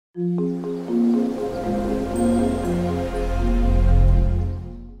It's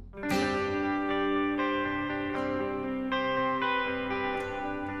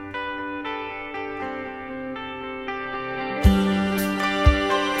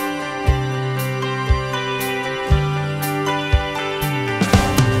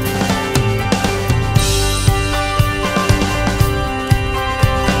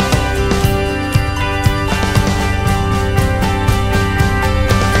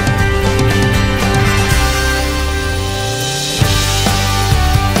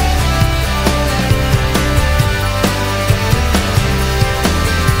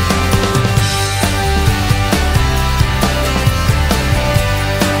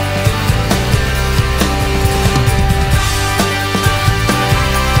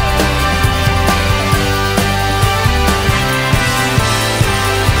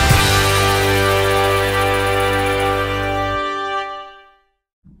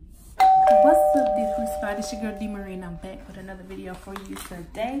your girl D Marie and I'm back with another video for you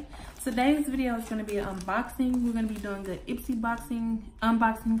today. Today's video is going to be an unboxing. We're going to be doing the Ipsy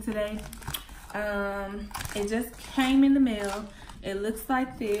unboxing today. It just came in the mail. It looks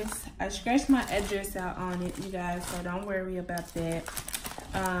like this. I scratched my address out on it, you guys, so don't worry about that.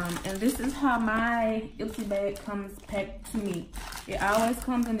 And this is how my Ipsy bag comes packed to me. It always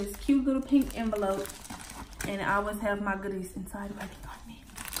comes in this cute little pink envelope, and I always have my goodies inside waiting on me.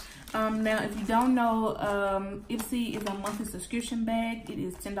 Now, if you don't know, Ipsy is a monthly subscription bag. It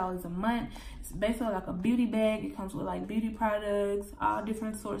is $10 a month. It's basically like a beauty bag. It comes with like beauty products, all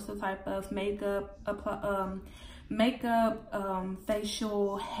different sorts of type of makeup,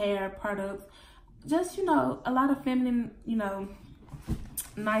 facial, hair products. Just, you know, a lot of feminine, you know,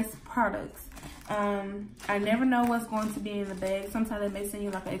 nice products. I never know what's going to be in the bag. Sometimes they may send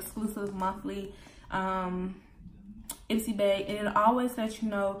you like an exclusive monthly Ipsy bag, and it always lets you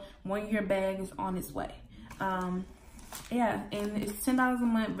know when your bag is on its way. Yeah, and it's $10 a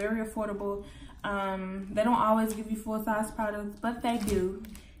month, very affordable. They don't always give you full-size products, but they do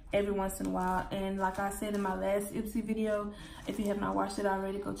every once in a while. And like I said in my last Ipsy video, if you have not watched it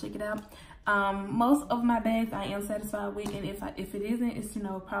already, go check it out. Most of my bags I am satisfied with, and if it isn't, it's, you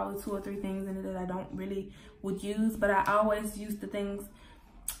know, probably 2 or 3 things in it that I don't really would use, but I always use the things,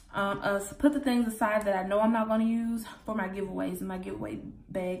 put the things aside that I know I'm not going to use for my giveaways in my giveaway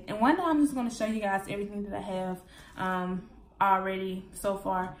bag. And one day I'm just going to show you guys everything that I have already so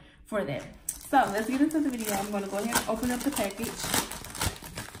far for that. So let's get into the video. I'm going to go ahead and open up the package.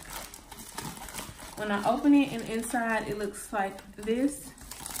 When I open it, and inside it looks like this.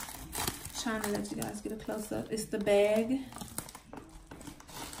 Trying to let you guys get a close up. It's the bag,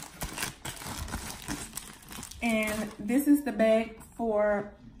 and this is the bag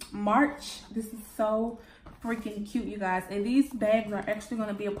for March. This is so freaking cute, you guys. And these bags are actually going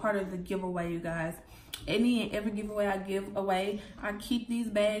to be a part of the giveaway, you guys. Any and every giveaway I give away, I keep these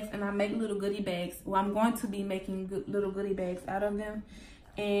bags and I make little goodie bags. Well, I'm going to be making little goodie bags out of them,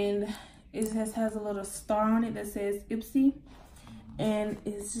 and it just has a little star on it that says Ipsy. And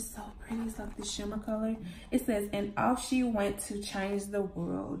it's just so pretty. It's like the shimmer color. It says, and off she went to change the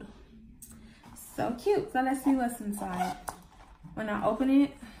world. So cute. So let's see what's inside. When I open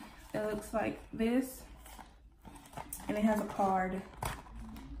it, it looks like this. And it has a card.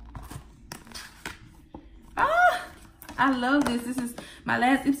 Ah! I love this. This is my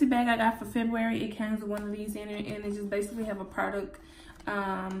last Ipsy bag I got for February. It came with one of these in it, and it just basically have a product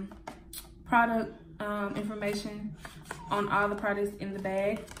information on all the products in the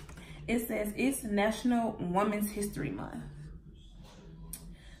bag. It says it's National Women's History Month.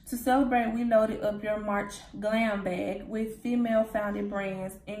 To celebrate, we loaded up your March glam bag with female-founded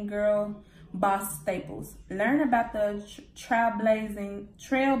brands and girl boss staples. Learn about the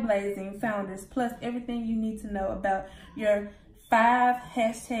trailblazing founders, plus everything you need to know about your 5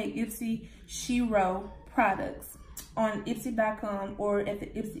 #Ipsy Shiro products on Ipsy.com or at the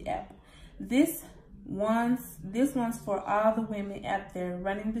Ipsy app. This one's for all the women out there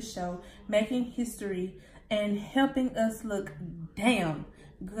running the show, making history, and helping us look damn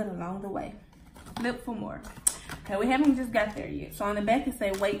good along the way. Look for more. Okay, we haven't just got there yet. So on the back it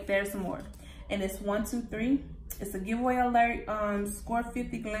say, wait, there's some more. And it's 1, 2, 3. It's a giveaway alert. Score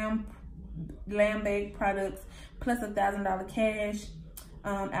 50 glam bag products plus $1,000 cash.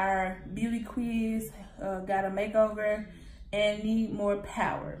 Our beauty quiz, got a makeover, and need more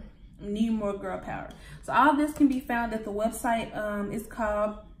power. Need more girl power. So all this can be found at the website. It's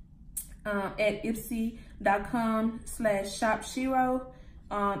called at ipsy.com/shopshiro.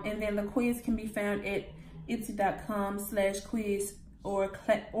 And then the quiz can be found at ipsy.com/quiz or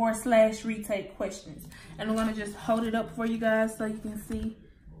 /retake questions. And I'm gonna just hold it up for you guys so you can see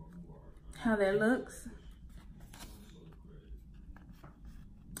how that looks.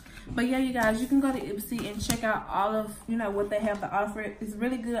 But yeah, you guys, you can go to Ipsy and check out all of, you know, what they have to offer. It's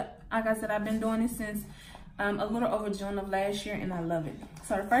really good. Like I said, I've been doing it since a little over June of last year, and I love it.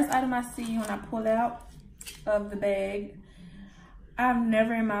 So the first item I see when I pull out of the bag, I've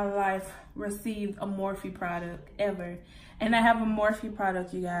never in my life received a Morphe product, ever. And I have a Morphe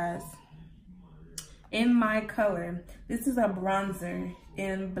product, you guys, in my color. This is a bronzer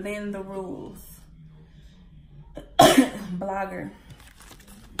in Blend the Rules. Blogger.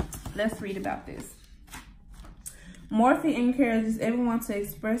 Let's read about this. Morphe encourages everyone to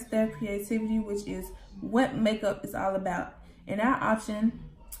express their creativity, which is what makeup is all about. In our option,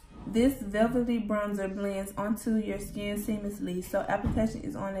 this velvety bronzer blends onto your skin seamlessly, so application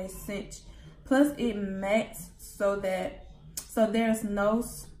is on a cinch. Plus, it mattes so there's no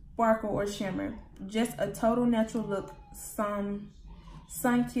sparkle or shimmer. Just a total natural look, some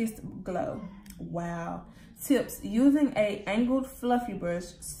sun-kissed glow. Wow. Tips: using a angled fluffy brush,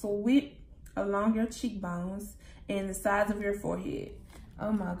 sweep along your cheekbones and the sides of your forehead.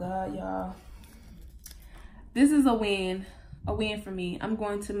 Oh my God, y'all. This is a win for me. I'm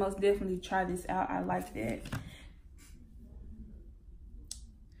going to most definitely try this out. I like that.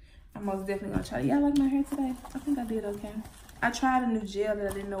 I'm most definitely gonna try it. Y'all like my hair today? I think I did okay. I tried a new gel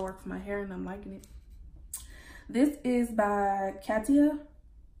that I didn't know worked for my hair, and I'm liking it. This is by Katia.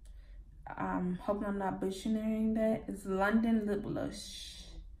 I'm hoping I'm not butchering that. It's London Lip Blush.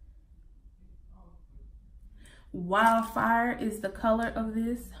 Wildfire is the color of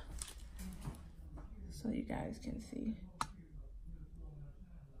this, so you guys can see.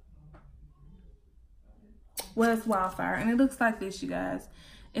 Well, it's Wildfire, and it looks like this, you guys.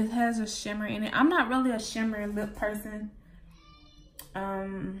 It has a shimmer in it. I'm not really a shimmer lip person.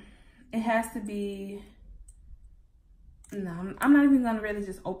 It has to be. No, I'm not even gonna really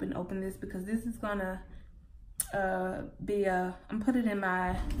just open this, because this is gonna be I'm put it in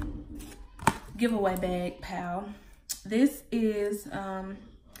my giveaway bag pal. This is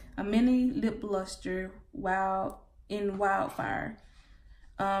a mini lip blusher in Wildfire.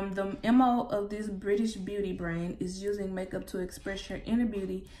 The MO of this British beauty brand is using makeup to express your inner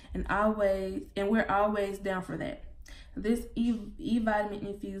beauty, and we're always down for that. This E-vitamin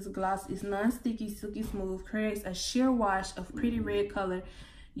infused gloss is non-sticky, silky smooth, creates a sheer wash of pretty red color.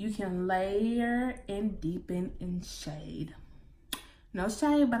 You can layer and deepen in shade. No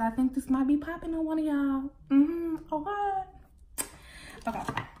shade, but I think this might be popping on one of y'all.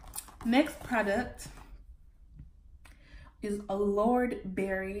 Okay. Next product is a Lord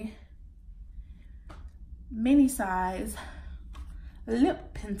Berry mini size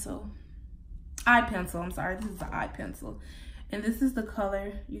lip pencil. Eye pencil, I'm sorry, this is the eye pencil. And this is the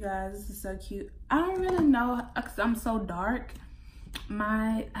color, you guys. This is so cute. I don't really know, because I'm so dark.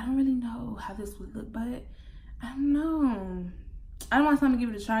 I don't really know how this would look, but I don't know. I don't want something to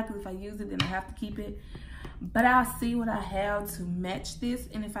give it a try, because if I use it, then I have to keep it. But I'll see what I have to match this,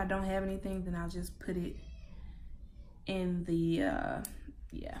 and if I don't have anything, then I'll just put it in the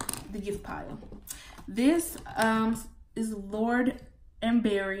gift pile. This is Lord &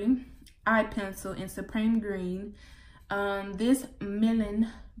 Berry eye pencil in Supreme Green. This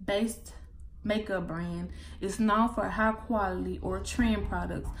Millen-based makeup brand is known for high quality or trend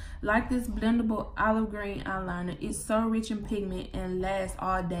products. Like this blendable olive green eyeliner, it's so rich in pigment and lasts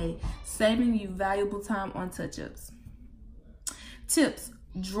all day, saving you valuable time on touch-ups. Tips: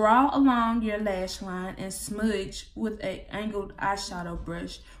 draw along your lash line and smudge with an angled eyeshadow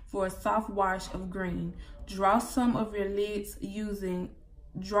brush for a soft wash of green. Draw some on your lids using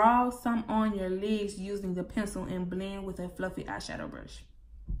the pencil and blend with a fluffy eyeshadow brush.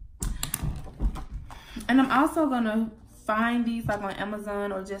 And I'm also gonna find these like on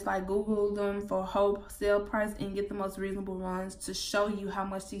Amazon, or just like Google them for wholesale price and get the most reasonable ones to show you how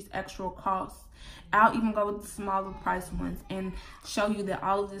much these extra cost. I'll even go with the smaller price ones and show you that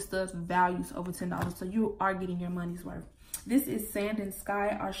all of this stuff values over $10, so you are getting your money's worth. This is Sand and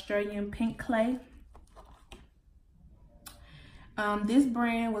Sky Australian Pink Clay. This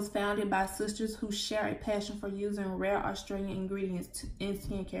brand was founded by sisters who share a passion for using rare Australian ingredients in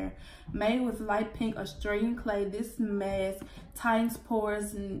skincare. Made with light pink Australian clay, this mask tightens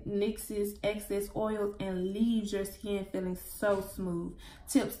pores, nixes excess oils, and leaves your skin feeling so smooth.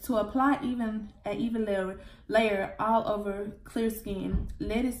 Tips: to apply an even layer all over clear skin.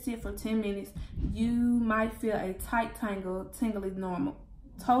 Let it sit for 10 minutes. You might feel a tight totally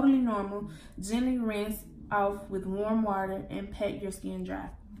normal. Gently rinse off with warm water and pat your skin dry.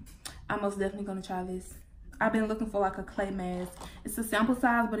 I'm most definitely gonna try this. I've been looking for like a clay mask. It's a sample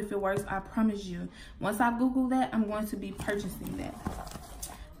size, but if it works, I promise you, once I Google that, I'm going to be purchasing that.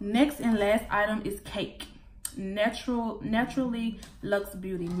 Next and last item is cake. Naturally Luxe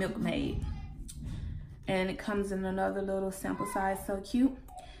Beauty Milkmaid. And it comes in another little sample size, so cute.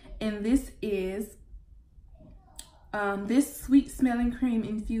 And this is this sweet smelling cream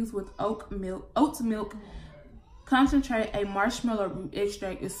infused with oat milk concentrate, a marshmallow root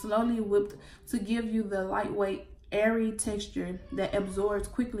extract is slowly whipped to give you the lightweight, airy texture that absorbs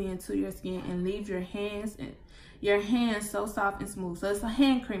quickly into your skin and leaves your hands so soft and smooth. So it's a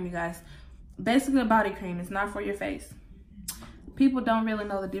hand cream, you guys. Basically a body cream. It's not for your face. People don't really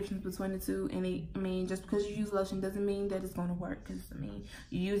know the difference between the two, and just because you use lotion doesn't mean that it's going to work. Because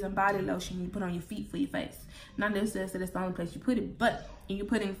you're using body lotion, you put on your feet for your face. Not necessarily that's the only place you put it, but you're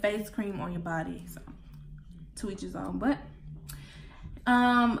putting face cream on your body. So to each his own. But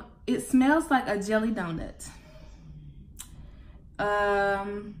it smells like a jelly donut.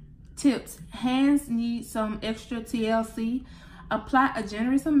 Tips: hands need some extra TLC. Apply a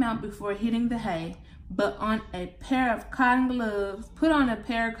generous amount before hitting the hay. But on a pair of cotton gloves, put on a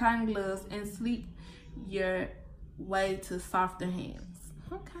pair of cotton gloves and sleep your way to softer hands.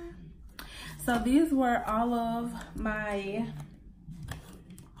 Okay. So these were all of my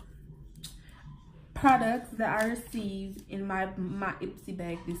products that I received in my Ipsy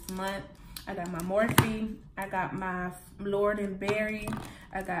bag this month. I got my Morphe, I got my Lord and Berry,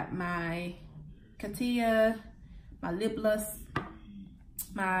 I got my Katia, my lip gloss,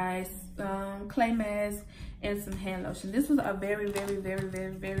 my clay mask, and some hand lotion. This was a very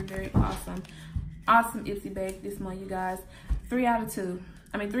awesome Ipsy bag this month, you guys. 3 out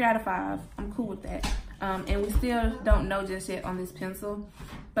of 5. I'm cool with that. And we still don't know just yet on this pencil,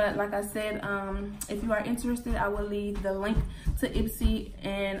 but like I said, if you are interested, I will leave the link to Ipsy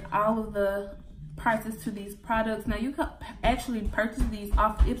and all of the prices to these products. Now you can actually purchase these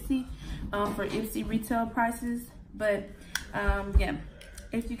off Ipsy for Ipsy retail prices, but yeah.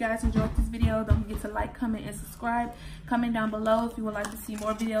 If you guys enjoyed this video, don't forget to like, comment, and subscribe. Comment down below if you would like to see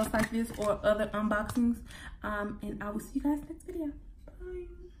more videos like this or other unboxings. And I will see you guys next video.